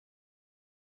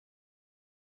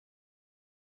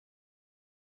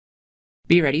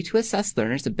Be ready to assess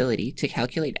learners' ability to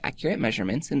calculate accurate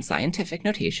measurements in scientific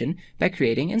notation by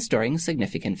creating and storing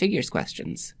significant figures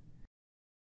questions.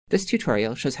 This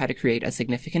tutorial shows how to create a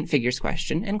significant figures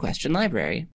question and question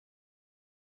library.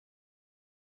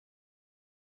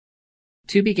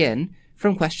 To begin,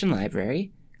 from Question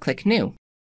Library, click New.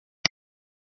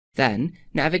 Then,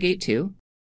 navigate to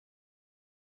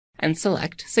and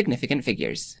select Significant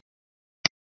Figures.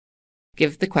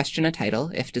 Give the question a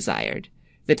title if desired.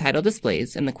 The title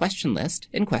displays in the question list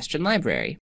in Question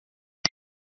Library.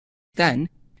 Then,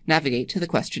 navigate to the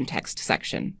question text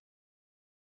section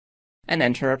and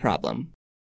enter a problem.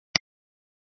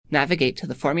 Navigate to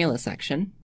the Formula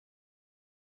section.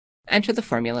 Enter the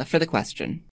formula for the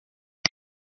question.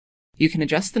 You can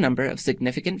adjust the number of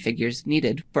significant figures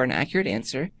needed for an accurate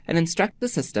answer and instruct the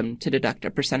system to deduct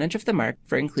a percentage of the mark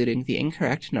for including the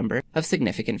incorrect number of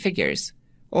significant figures,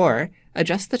 or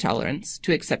adjust the tolerance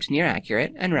to accept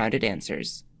near-accurate and rounded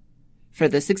answers. For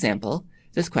this example,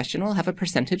 this question will have a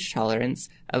percentage tolerance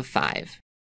of 5.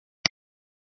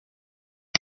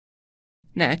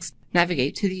 Next,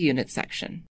 navigate to the Unit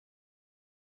section.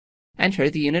 Enter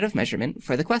the unit of measurement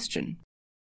for the question.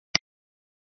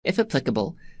 If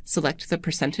applicable, select the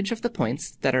percentage of the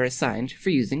points that are assigned for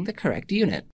using the correct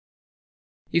unit.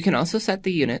 You can also set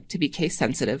the unit to be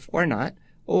case-sensitive or not,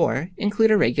 or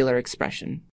include a regular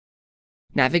expression.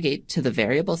 Navigate to the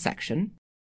Variable section.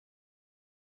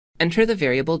 Enter the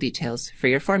variable details for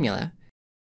your formula.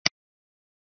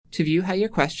 To view how your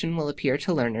question will appear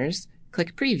to learners,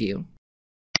 click Preview.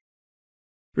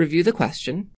 Review the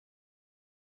question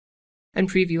and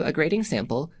preview a grading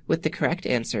sample with the correct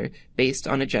answer based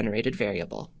on a generated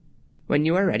variable. When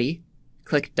you are ready,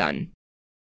 click Done.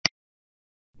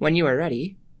 When you are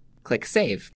ready, click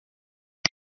Save.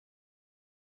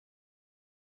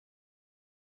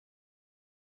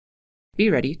 Be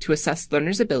ready to assess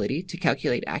learners' ability to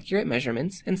calculate accurate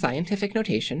measurements in scientific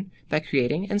notation by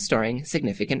creating and storing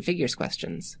significant figures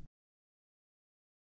questions.